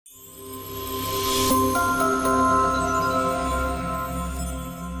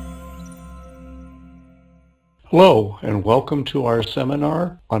Hello, and welcome to our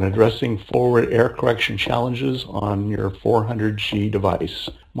seminar on addressing forward error correction challenges on your 400G device.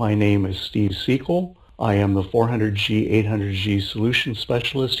 My name is Steve Sekel. I am the 400G, 800G solution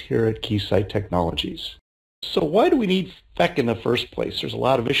specialist here at Keysight Technologies. So why do we need FEC in the first place? There's a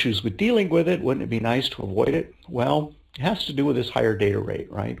lot of issues with dealing with it. Wouldn't it be nice to avoid it? Well, it has to do with this higher data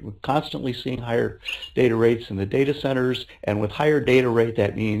rate, right? We're constantly seeing higher data rates in the data centers, and with higher data rate,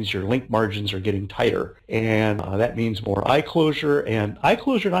 that means your link margins are getting tighter, and that means more eye closure, and eye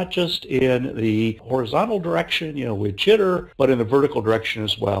closure not just in the horizontal direction, with jitter, but in the vertical direction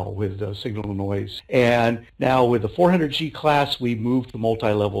as well with signal to noise. And now with the 400G class, we moved to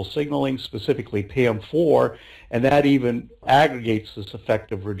multi-level signaling, specifically PAM4, and that even aggregates this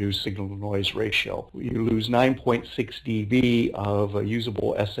effect of reduced signal to noise ratio. You lose 9.6 dB of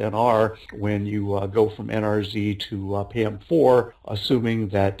usable SNR when you go from NRZ to PAM4, assuming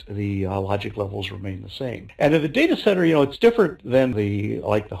that the logic levels remain the same. And in the data center, it's different than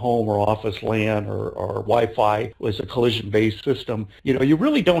like the home or office LAN or Wi-Fi was a collision-based system. You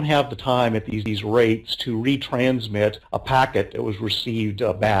really don't have the time at these rates to retransmit a packet that was received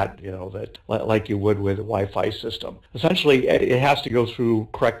bad, that like you would with a Wi-Fi system. Essentially, it has to go through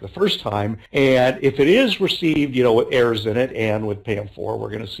correct the first time, and if it is received, with errors in it, and with PAM4 we're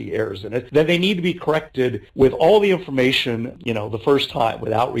going to see errors in it, then they need to be corrected with all the information, the first time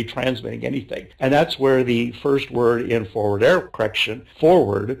without retransmitting anything. And that's where the first word in forward error correction,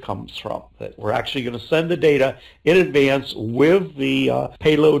 forward, comes from. That we're actually going to send the data in advance with the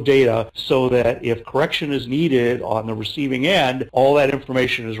payload data so that if correction is needed on the receiving end, all that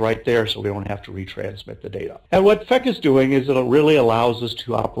information is right there so we don't have to retransmit the data. And what FEC is doing is it really allows us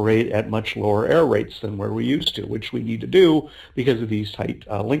to operate at much lower error rates than where we used to, which we need to do because of these tight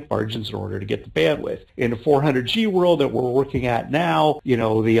link margins in order to get the bandwidth. In the 400G world that we're working at now,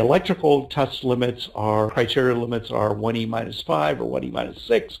 the electrical test limits criteria limits are 1E minus 5 or 1E minus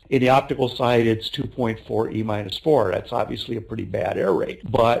 6. In the optical side, it's 2.4 E minus 4. That's obviously a pretty bad error rate.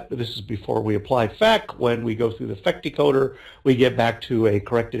 But this is before we apply FEC. When we go through the FEC decoder, we get back to a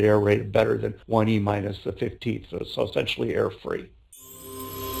corrected error rate of better than 1E minus the 15th. So essentially error-free.